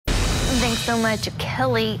Thanks so much,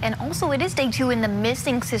 Kelly. And also, it is day 2 in the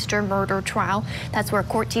missing sister murder trial. That's where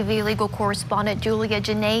Court TV legal correspondent Julia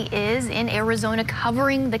Janae is in Arizona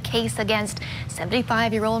covering the case against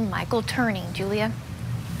 75-year-old Michael Turney. Julia?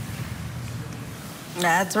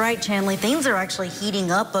 That's right, Chanley. Things are actually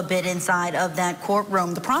heating up a bit inside of that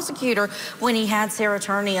courtroom. The prosecutor, when he had Sarah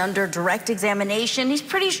Turney under direct examination, he's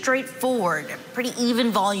pretty straightforward, pretty even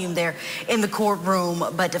volume there in the courtroom.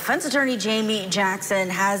 But defense attorney Jamie Jackson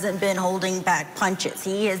hasn't been holding back punches.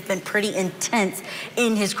 He has been pretty intense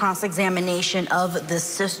in his cross-examination of the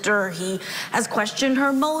sister. He has questioned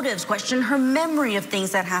her motives, questioned her memory of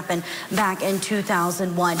things that happened back in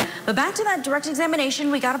 2001. But back to that direct examination,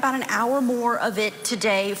 we got about an hour more of it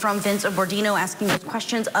today from Vince Bordino asking those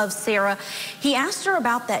questions of Sarah. He asked her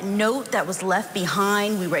about that note that was left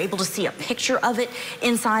behind. We were able to see a picture of it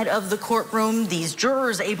inside of the courtroom. These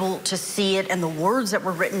jurors able to see it and the words that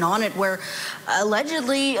were written on it, where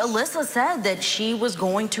allegedly Alissa said that she was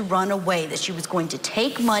going to run away, that she was going to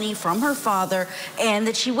take money from her father and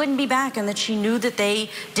that she wouldn't be back, and that she knew that they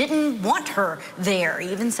didn't want her there,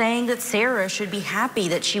 even saying that Sarah should be happy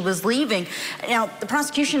that she was leaving. Now, the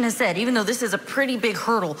prosecution has said, even though this is a pretty big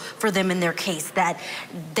hurdle for them in their case, that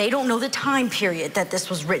they don't know the time period that this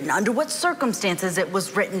was written, under what circumstances it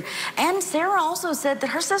was written. And Sarah also said that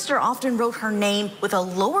her sister often wrote her name with a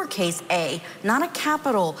lowercase a, not a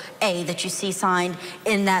capital A that you see signed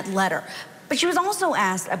in that letter. But she was also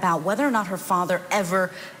asked about whether or not her father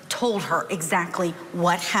ever told her exactly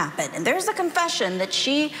what happened. And there's a confession that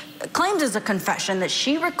she claims is a confession that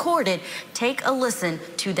she recorded. Take a listen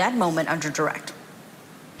to that moment under direct.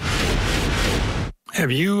 Have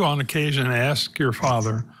you, on occasion, asked your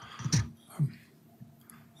father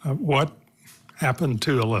what happened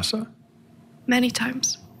to Alissa? Many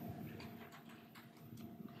times.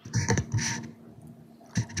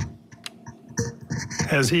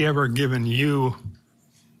 Has he ever given you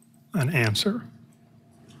an answer?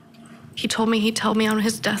 He told me he'd tell me on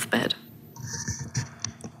his deathbed.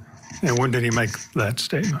 And when did he make that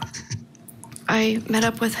statement? I met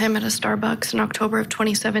up with him at a Starbucks in October of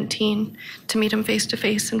 2017 to meet him face to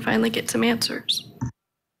face and finally get some answers.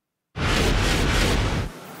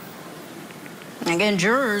 Again,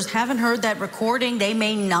 jurors haven't heard that recording. They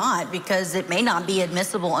may not, because it may not be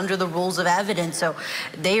admissible under the rules of evidence. So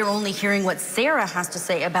they are only hearing what Sarah has to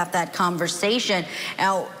say about that conversation.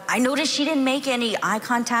 Now, I noticed she didn't make any eye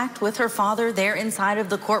contact with her father there inside of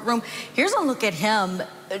the courtroom. Here's a look at him,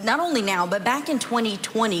 not only now, but back in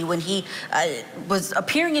 2020 when he was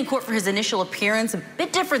appearing in court for his initial appearance. A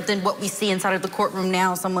bit different than what we see inside of the courtroom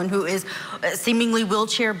now. Someone who is seemingly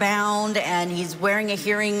wheelchair bound, and he's wearing a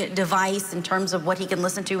hearing device in terms of what he can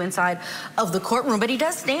listen to inside of the courtroom. But he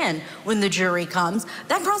does stand when the jury comes.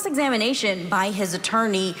 That cross-examination by his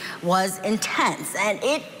attorney was intense, and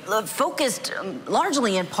it focused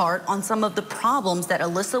largely in part on some of the problems that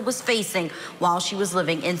Alissa was facing while she was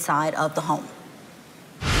living inside of the home.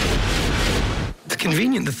 It's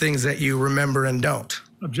convenient, the things that you remember and don't.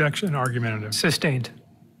 Objection, argumentative. Sustained.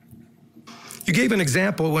 You gave an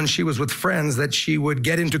example when she was with friends that she would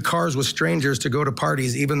get into cars with strangers to go to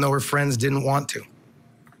parties even though her friends didn't want to.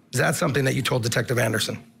 Is that something that you told Detective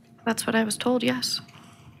Anderson? That's what I was told, yes.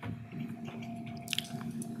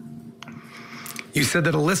 You said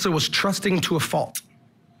that Alissa was trusting to a fault.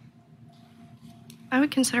 I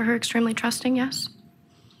would consider her extremely trusting, yes.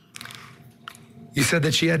 You said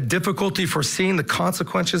that she had difficulty foreseeing the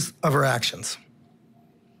consequences of her actions.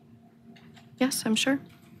 Yes, I'm sure.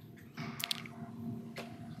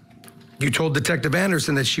 You told Detective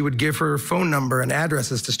Anderson that she would give her phone number and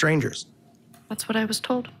addresses to strangers. That's what I was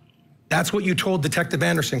told. That's what you told Detective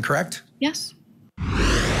Anderson, correct? Yes.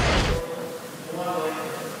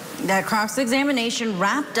 That cross-examination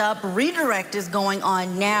wrapped up. Redirect is going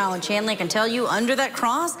on now. And Chanley, can tell you, under that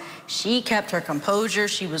cross, she kept her composure.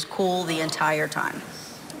 She was cool the entire time.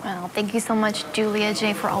 Well, thank you so much, Julia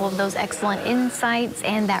J, for all of those excellent insights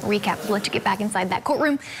and that recap. We'll let you get back inside that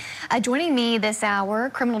courtroom. Joining me this hour,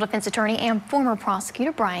 criminal defense attorney and former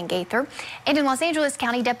prosecutor Brian Gaither, and in Los Angeles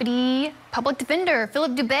County Deputy Public Defender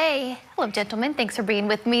Philip Dubay. Hello, gentlemen. Thanks for being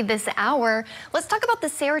with me this hour. Let's talk about the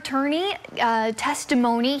Sarah Turney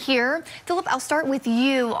testimony here. Philip, I'll start with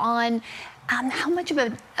you on how much of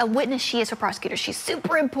a witness she is for prosecutors. She's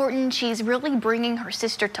super important. She's really bringing her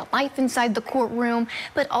sister to life inside the courtroom,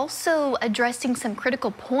 but also addressing some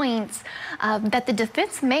critical points that the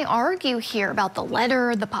defense may argue here about the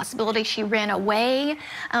letter, the possibility she ran away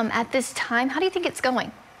at this time. How do you think it's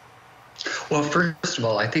going? Well, first of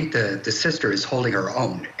all, I think the sister is holding her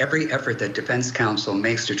own. Every effort that defense counsel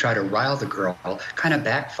makes to try to rile the girl kind of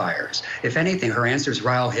backfires. If anything, her answers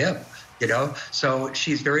rile him. You know, so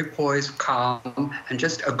she's very poised, calm, and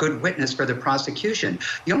just a good witness for the prosecution.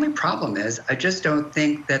 The only problem is, I just don't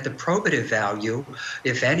think that the probative value,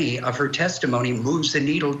 if any, of her testimony moves the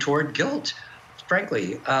needle toward guilt,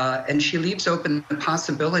 frankly. And she leaves open the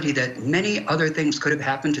possibility that many other things could have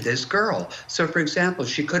happened to this girl. So, for example,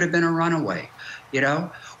 she could have been a runaway, you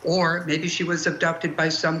know, or maybe she was abducted by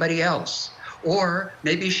somebody else. Or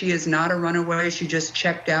maybe she is not a runaway, she just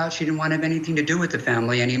checked out, she didn't want to have anything to do with the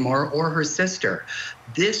family anymore, or her sister.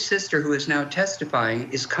 This sister who is now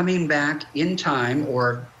testifying is coming back in time,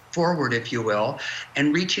 or forward, if you will,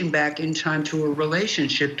 and reaching back in time to a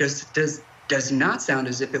relationship does not sound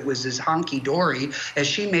as if it was as honky-dory as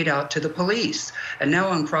she made out to the police. And now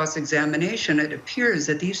on cross-examination, it appears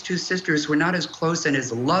that these two sisters were not as close and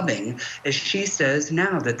as loving as she says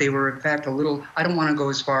now, that they were in fact a little, I don't want to go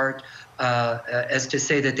as far as to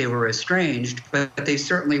say that they were estranged, but they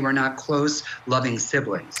certainly were not close, loving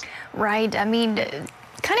siblings. Right. I mean,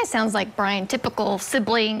 kind of sounds like, Brian, typical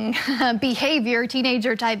sibling behavior,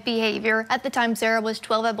 teenager type behavior. At the time, Sarah was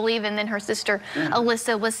 12, I believe, and then her sister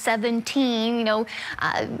Alissa was 17. You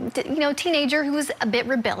know, teenager who was a bit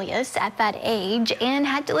rebellious at that age and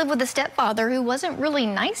had to live with a stepfather who wasn't really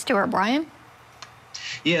nice to her. Brian.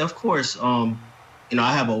 Yeah, of course. You know,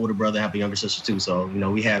 I have an older brother, I have a younger sister too. So, you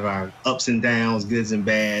know, we have our ups and downs, goods and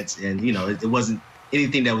bads. And, you know, it wasn't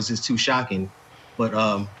anything that was just too shocking. But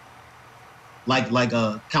like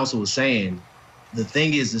counsel was saying, the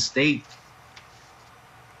thing is the state,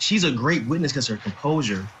 she's a great witness because of her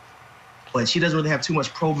composure, but she doesn't really have too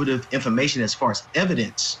much probative information as far as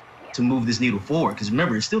evidence to move this needle forward. Because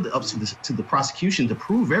remember, it's still up to the prosecution to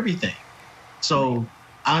prove everything. So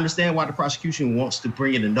I understand why the prosecution wants to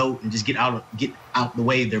bring in a note and just get out the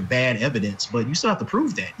way their bad evidence, but you still have to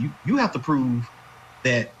prove that. You have to prove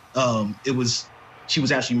that she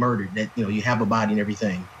was actually murdered, that, you know, you have a body and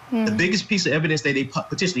everything. The biggest piece of evidence that they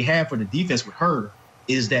potentially have for the defense with her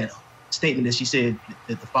is that statement that she said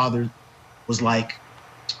that the father was like,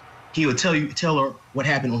 he would tell her what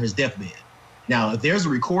happened on his deathbed. Now, if there's a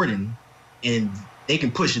recording and they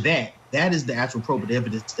can push that is the actual probative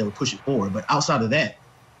evidence that would push it forward. But outside of that,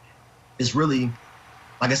 it's really,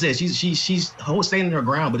 like I said, she's staying her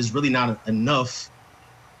ground, but it's really not enough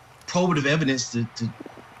probative evidence to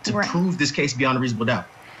prove this case beyond a reasonable doubt.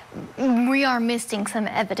 We are missing some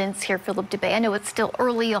evidence here, Philip DeBay. I know it's still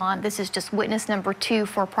early on. This is just witness number 2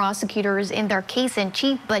 for prosecutors in their case in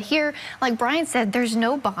chief. But here, like Brian said, there's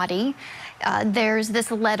no body. There's this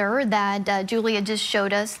letter that Julia just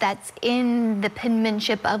showed us that's in the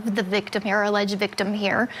penmanship of the victim here, alleged victim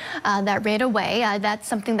here, that ran away. That's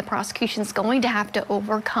something the prosecution's going to have to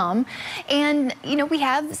overcome. And, you know, we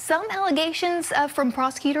have some allegations from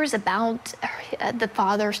prosecutors about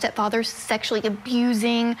the stepfather sexually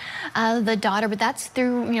abusing the daughter, but that's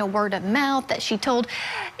through, you know, word of mouth that she told.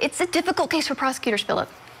 It's a difficult case for prosecutors, Philip.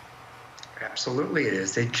 Absolutely it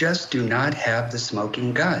is. They just do not have the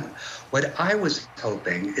smoking gun. What I was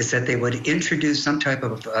hoping is that they would introduce some type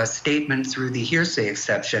of statement through the hearsay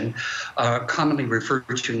exception, commonly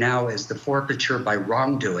referred to now as the forfeiture by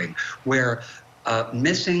wrongdoing, where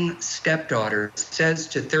missing stepdaughter says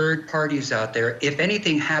to third parties out there, if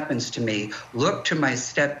anything happens to me, look to my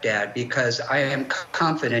stepdad because I am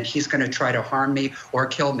confident he's going to try to harm me or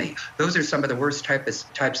kill me. Those are some of the worst types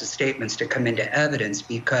of statements to come into evidence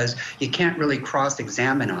because you can't really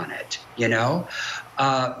cross-examine on it, you know?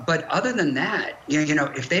 But other than that, you know,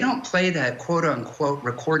 if they don't play that quote unquote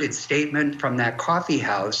recorded statement from that coffee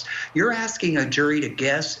house, you're asking a jury to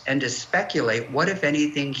guess and to speculate what, if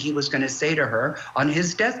anything, he was going to say to her on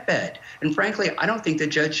his deathbed. And frankly, I don't think the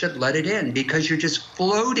judge should let it in because you're just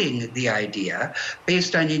floating the idea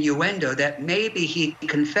based on innuendo that maybe he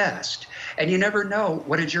confessed. And you never know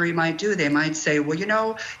what a jury might do. They might say, well, you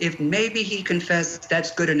know, if maybe he confessed, that's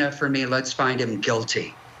good enough for me. Let's find him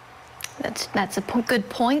guilty. That's a good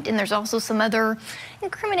point, and there's also some other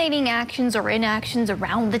incriminating actions or inactions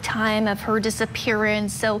around the time of her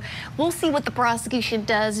disappearance. So we'll see what the prosecution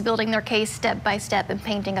does, building their case step by step and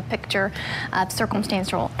painting a picture of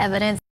circumstantial evidence.